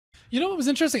You know what was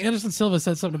interesting? Anderson Silva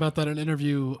said something about that in an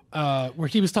interview where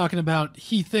he was talking about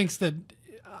he thinks that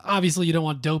obviously you don't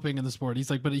want doping in the sport. He's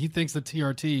like, but he thinks that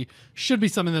TRT should be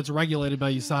something that's regulated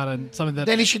by USADA and something that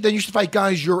then you should fight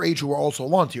guys your age who are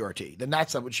also on TRT. Then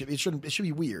that's what it should. It should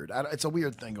be weird. It's a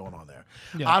weird thing going on there.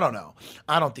 Yeah. I don't know.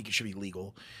 I don't think it should be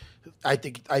legal. I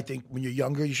think when you're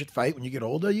younger, you should fight. When you get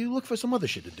older, you look for some other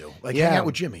shit to do, like hang out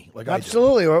with Jimmy. Like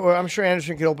absolutely. Or I'm sure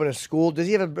Anderson could open a school. Does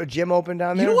he have a gym open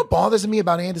down there? You know what bothers me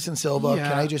about Anderson Silva? Yeah.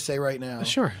 Can I just say right now?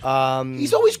 Sure.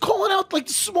 He's always calling out like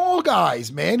the small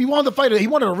guys, man. He wanted to fight. He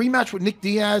wanted a rematch with Nick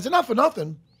Diaz. And not for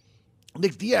nothing,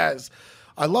 Nick Diaz.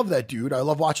 I love that dude. I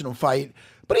love watching him fight.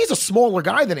 But he's a smaller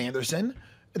guy than Anderson.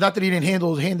 Not that he didn't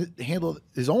handle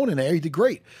his own in there. He did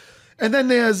great. And then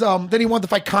then he wanted to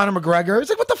fight Conor McGregor.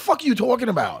 It's like, what the fuck are you talking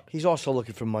about? He's also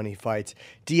looking for money fights.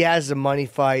 Diaz is a money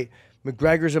fight.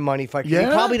 McGregor's a money fight. Yeah?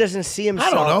 He probably doesn't see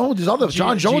himself. I don't know. There's other.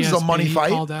 John Jones is a money fight.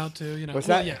 He called out too. You know. What's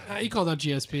that? Yeah, he called out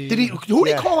GSP. Did he? Who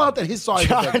did he call out that his side?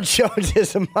 John Jones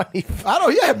is a money fight. I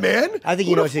don't. Yeah, man. I think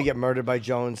he knows he'll get murdered by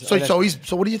Jones. So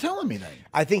what are you telling me then?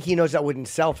 I think he knows that wouldn't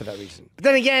sell for that reason. But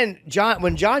then again,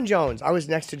 when John Jones, I was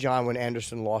next to John when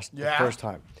Anderson lost the first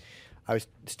time. I was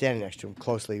standing next to him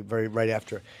closely, right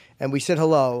after, and we said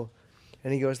hello,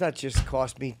 and he goes, "That just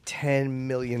cost me $10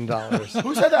 million."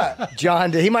 Who said that?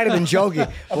 John did. He might have been joking.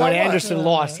 But when Anderson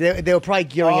lost, they were probably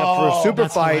gearing up for a super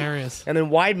fight, hilarious. and then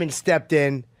Weidman stepped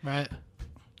in. Right.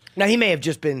 Now he may have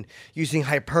just been using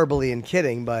hyperbole and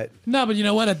kidding, but no. But you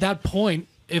know what? At that point,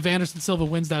 if Anderson Silva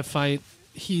wins that fight,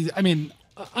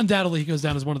 undoubtedly he goes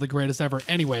down as one of the greatest ever.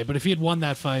 Anyway, but if he had won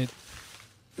that fight.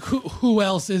 Who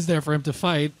else is there for him to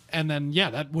fight? And then,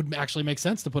 that would actually make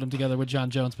sense to put him together with John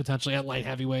Jones potentially at light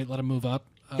heavyweight, let him move up.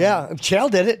 Chael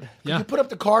did it. Can you put up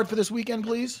the card for this weekend,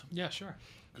 please? Yeah, sure.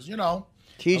 Because,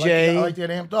 TJ I like to get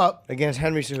amped up. Against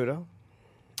Henry Cejudo.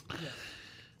 Yeah.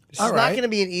 It's not going to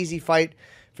be an easy fight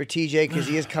for TJ because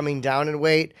he is coming down in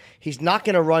weight. He's not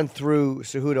going to run through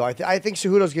Cejudo. I think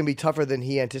Cejudo's going to be tougher than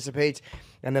he anticipates.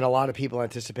 And then a lot of people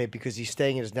anticipate because he's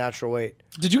staying in his natural weight.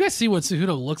 Did you guys see what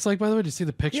Cejudo looks like, by the way? Did you see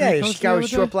the picture? Yeah, he's got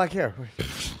short black hair.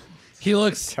 He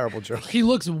looks terrible joke. He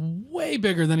looks way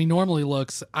bigger than he normally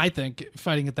looks, I think,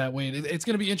 fighting at that weight. It's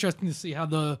going to be interesting to see how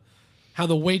the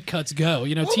weight cuts go.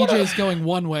 TJ's going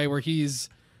one way where he's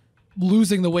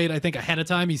losing the weight, I think, ahead of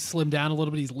time. He's slimmed down a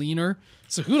little bit. He's leaner.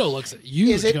 Cejudo looks huge.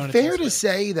 Is it fair to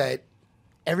say that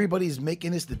everybody's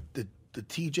making this the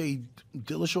TJ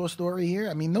Dillashaw story here?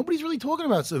 I mean, nobody's really talking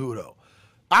about Cejudo.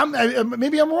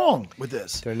 Maybe I'm wrong with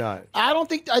this. They're not. I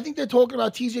think they're talking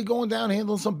about TJ going down,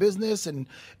 handling some business, and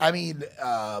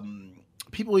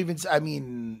people even.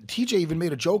 TJ even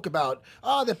made a joke about,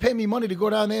 they're paying me money to go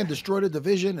down there and destroy the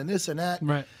division and this and that.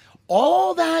 Right.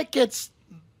 All that gets.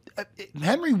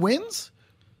 Henry wins.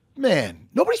 Man,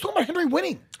 nobody's talking about Henry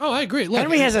winning. Oh, I agree. Look,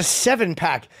 Henry has a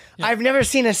 7-pack. Yeah. I've never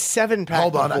seen a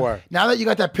 7-pack before. Now that you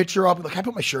got that picture up, look, I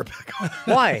put my shirt back on.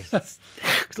 Why? Because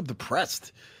I'm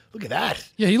depressed. Look at that.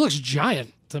 Yeah, he looks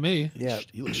giant to me. Yeah,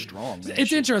 he looks strong, man.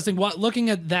 It's interesting looking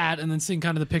at that and then seeing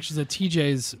kind of the pictures that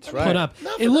TJ's put up.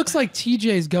 It looks like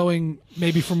TJ's going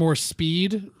maybe for more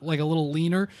speed, like a little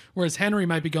leaner, whereas Henry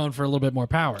might be going for a little bit more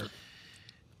power.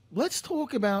 Let's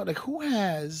talk about who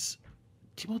has.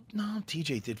 Well, no,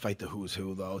 TJ did fight the who's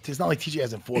who though. It's not like TJ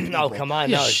hasn't fought. No, come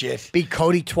on, no shit. Beat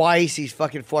Cody twice. He's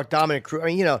fucking fought Dominic Cruz. I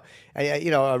mean, but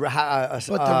the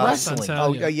wrestling.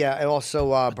 And also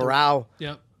Barao.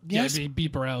 Yep. Yes. Yeah, he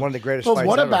beat Barao. One of the greatest. But fights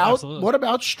what ever. what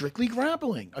about strictly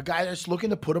grappling? A guy that's looking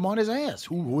to put him on his ass.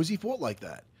 Who has he fought like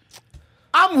that?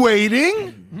 I'm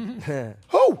waiting.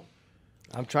 Who?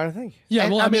 I'm trying to think. Yeah,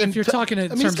 well, if you're talking in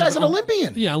terms this guy's of an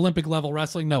Olympian. Yeah, Olympic level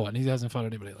wrestling, no one. He hasn't fought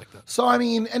anybody like that. So,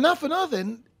 enough for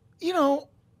nothing.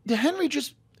 The Henry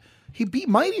he beat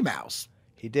Mighty Mouse.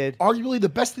 He did. Arguably the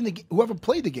best in whoever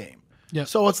played the game. Yeah.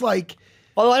 So it's like.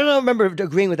 Although I don't remember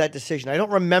agreeing with that decision. I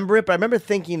don't remember it, but I remember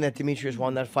thinking that Demetrius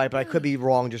won that fight, but I could be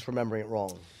wrong just remembering it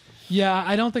wrong. Yeah,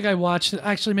 I don't think I watched it.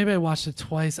 Actually, maybe I watched it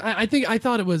twice. I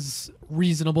thought it was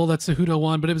reasonable that Cejudo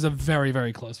won, but it was a very,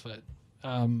 very close fight.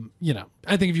 I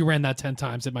think if you ran that 10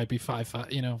 times, it might be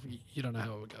 5-5. You don't know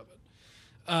how it would go.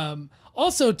 But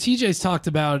also, TJ's talked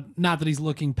about, not that he's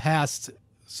looking past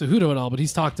Cejudo at all, but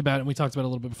he's talked about, and we talked about it a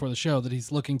little bit before the show, that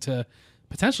he's looking to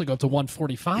potentially go up to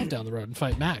 145 down the road and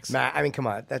fight Max. Come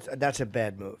on, that's a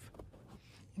bad move.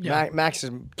 Yeah. Max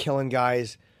is killing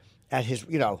guys at his,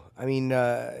 Brian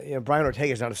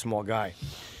Ortega's not a small guy.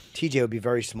 TJ would be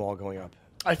very small going up.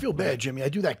 I feel bad, Jimmy. I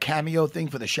do that cameo thing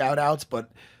for the shout outs,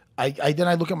 but then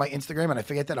I look at my Instagram and I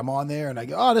forget that I'm on there and I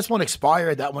go, oh, this one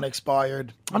expired, that one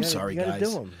expired. I'm sorry, guys. Do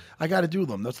them. I got to do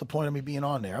them. That's the point of me being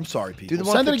on there. I'm sorry, people. Do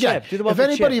them Send it again. Chip. Do them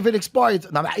if it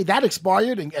expired, now, that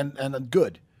expired and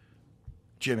good.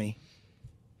 Jimmy.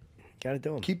 Got to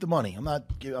do him. Keep the money. I'm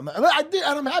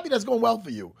happy that's going well for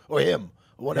you or him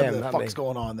or whatever the fuck's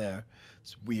going on there.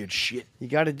 It's weird shit. You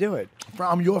got to do it.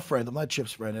 I'm your friend. I'm not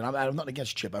Chip's friend, and I'm not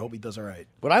against Chip. I hope he does all right.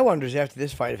 What I wonder is after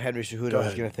this fight, if Henry Cejudo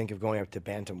is going to think of going up to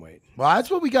bantamweight. Well,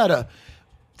 that's what we gotta.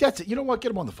 That's it. You know what?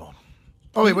 Get him on the phone.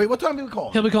 Oh wait. What time are we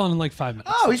calling? He'll be calling in like 5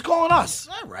 minutes. Oh, he's calling us.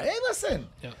 All right. Hey, listen.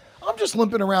 Yeah. I'm just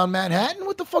limping around Manhattan.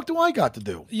 What the fuck do I got to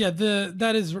do? Yeah,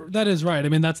 that is right. I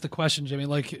mean, that's the question, Jimmy.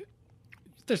 Like,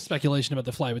 there's speculation about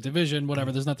the flyweight division,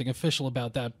 whatever. There's nothing official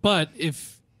about that. But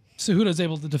if Cejudo's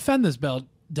able to defend this belt,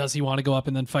 does he want to go up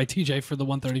and then fight TJ for the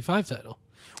 135 title?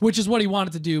 Which is what he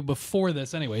wanted to do before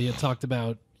this anyway. He had talked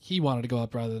about he wanted to go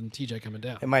up rather than TJ coming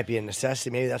down. It might be a necessity.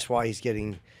 Maybe that's why he's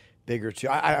getting bigger too.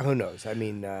 Who knows? I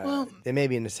mean, it may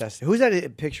be a necessity. Who's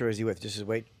that picture is he with? Just his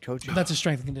weight coach? That's a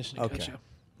strength and conditioning coach. Okay. Yeah.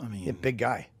 I mean, Yeah, big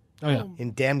guy. Oh, yeah.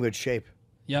 In damn good shape.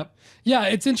 Yep. Yeah,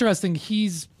 it's interesting.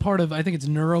 He's part of, I think it's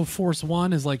Neuroforce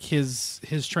One is like his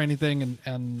training thing,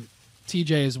 and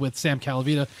TJ is with Sam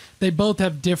Calavita. They both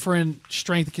have different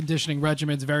strength and conditioning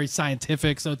regimens, very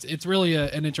scientific. So it's really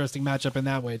an interesting matchup in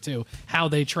that way too. How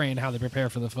they train, how they prepare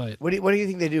for the fight. What do you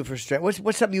think they do for strength?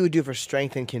 What's something you would do for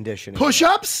strength and conditioning?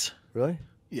 push-ups? Really?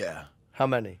 Yeah. How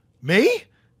many? Me?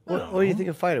 What do you think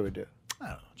a fighter would do? I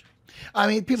don't know. I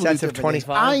mean, people Sets do of different things.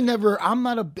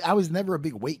 25? I was never a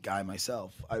big weight guy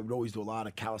myself. I would always do a lot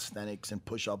of calisthenics and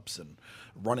push-ups and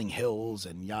running hills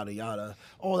and yada yada,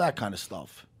 all that kind of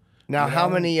stuff. Now, You how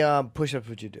know? many push-ups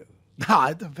would you do? Nah,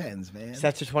 it depends, man.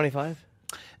 Sets of 25?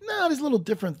 No, there's a little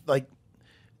different. Like,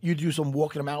 you do some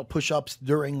walking them out push-ups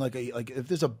during like if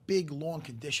there's a big long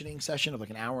conditioning session of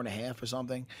like an hour and a half or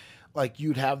something, like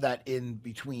you'd have that in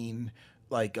between,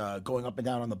 like going up and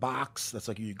down on the box. That's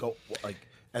like you go like.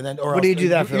 And then, or What do you do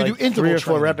that for? You Like do interval 3 or 4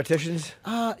 training. repetitions?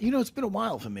 It's been a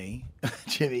while for me,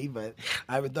 Jimmy, but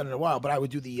I haven't done it in a while. But I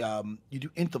would do the you do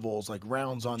intervals like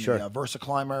rounds on Sure. the Versa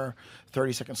Climber,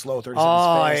 30 seconds slow, 30 Oh,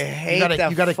 seconds fast. I hate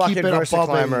that you gotta fucking keep it Versa above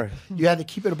Climber. you had to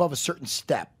keep it above a certain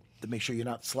step to make sure you're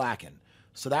not slacking.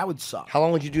 So that would suck. How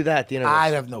long would you do that at the interval?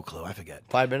 I have no clue. I forget.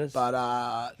 5 minutes?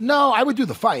 But no, I would do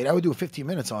the fight. I would do 15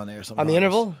 minutes on there. On the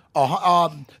interval?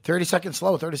 30 seconds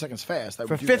slow, 30 seconds fast. I would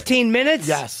For do that. 15 minutes?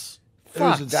 Yes. It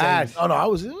Fuck was insane. that. Oh no,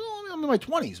 I'm in my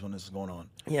 20s when this is going on.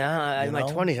 Yeah, in my know?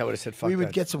 20s I would have said fuck We would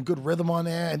that. get some good rhythm on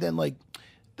there, and then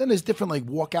there's different like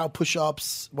walkout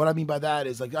push-ups. What I mean by that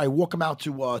is like I walk them out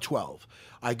to 12.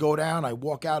 I go down, I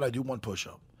walk out, I do 1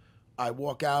 push-up. I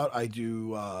walk out, I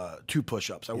do 2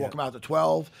 push-ups. I walk them out to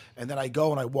 12, and then I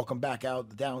go and I walk them back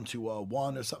out down to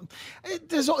 1 or something.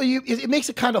 It makes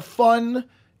it kind of fun,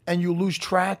 and you lose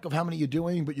track of how many you're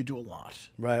doing, but you do a lot.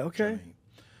 Right, okay.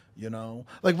 You know,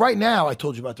 like right now, I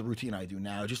told you about the routine I do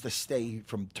now just to stay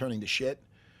from turning to shit.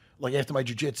 Like after my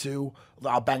jiu-jitsu,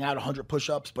 I'll bang out 100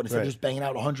 push-ups, but instead of just banging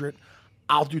out 100,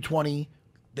 I'll do 20,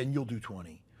 then you'll do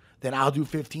 20. Then I'll do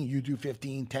 15, you do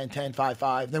 15, 10, 10, 5,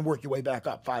 5, then work your way back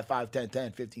up, 5, 5, 10,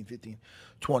 10, 15, 15,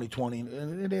 20, 20,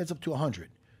 and it adds up to 100,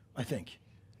 I think.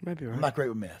 Might be right. I'm not great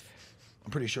with math. I'm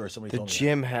pretty sure somebody The told me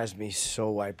gym has me so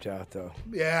wiped out, though.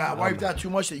 that. Yeah, I wiped out too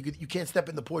much that you can't step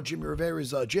in the poor Jimmy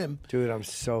Rivera's gym. Dude, I'm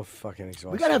so fucking exhausted.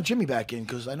 We got to have Jimmy back in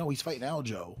because I know he's fighting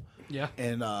Aljo. Yeah.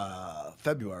 In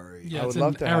February. Yeah, I it's would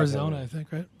love in to have Arizona, him. I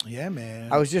think, right? Yeah,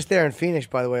 man. I was just there in Phoenix,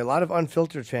 by the way. A lot of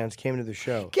Unfiltered fans came to the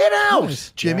show. Get out,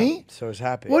 Nice. Jimmy. Yeah, so I was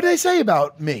happy. What did they say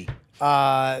about me?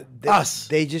 Us.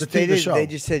 They just the show. they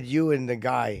just said you and the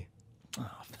guy. Oh,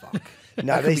 fuck.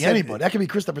 No, That they could be said anybody. That could be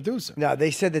Chris, the producer. No,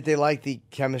 they said that they liked the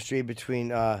chemistry between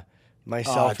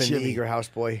myself and the Jimmy. eager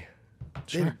houseboy.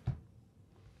 Sure.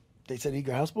 They said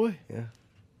Eager Houseboy? Yeah.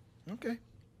 Okay.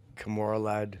 Kimura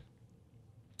lad.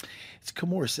 It's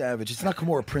Kimura Savage. It's not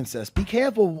Kimura Princess. Be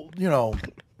careful,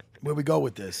 where we go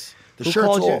with this. The Who shirt's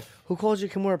called you? off. Who called you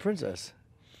Kimura Princess?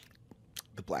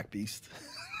 The Black Beast.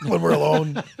 When we're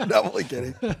alone. No, I'm only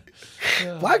kidding.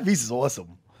 Black Beast is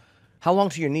awesome. How long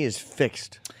till your knee is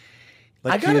fixed?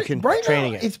 Like I got you can right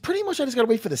training now, it. it's pretty much I just got to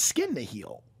wait for the skin to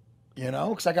heal.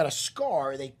 Because I got a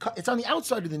scar. They cut. It's on the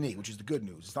outside of the knee, which is the good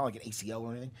news. It's not like an ACL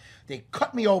or anything. They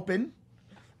cut me open,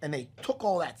 and they took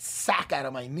all that sack out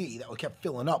of my knee that kept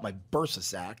filling up, my bursa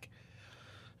sack.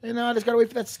 And I just got to wait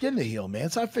for that skin to heal, man.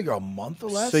 So I figure a month or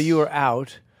less. So you were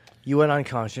out. You went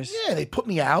unconscious. Yeah, they put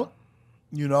me out.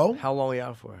 How long were you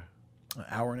out for? An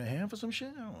hour and a half or some shit.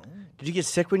 I don't know. Did you get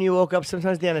sick when you woke up?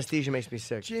 Sometimes the anesthesia makes me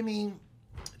sick. Jimmy,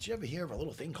 did you ever hear of a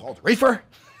little thing called reefer?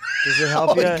 Does it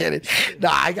help you? Get it? No,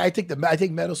 I take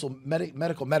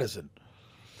medical medicine.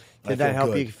 Did that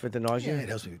help you for the nausea? Yeah, it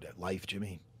helps me with that life,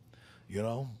 Jimmy.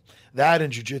 That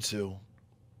and jiu-jitsu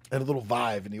and a little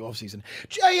vibe in the off season.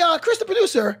 Hey, Chris, the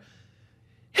producer,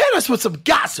 hit us with some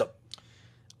gossip.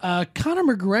 Conor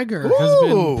McGregor has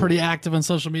been Ooh. pretty active on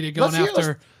social media, going Let's hear-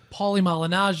 after Paulie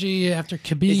Malignaggi, after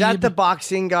Khabib. Is that the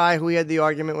boxing guy who we had the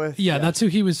argument with? Yeah, that's who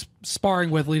he was sparring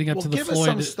with leading up Well, to the give us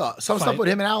Floyd some stuff fight. with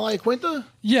him and Al Iaquinta.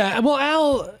 Yeah, well,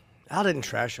 Al didn't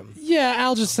trash him.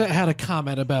 Al just had a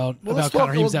comment about Let's Conor.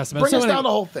 talk- He was asked about. Bring So us anyway, down the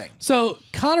whole thing. So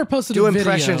Conor posted Do a video.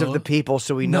 impressions of the people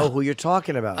so we know who you're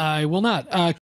talking about. I will not.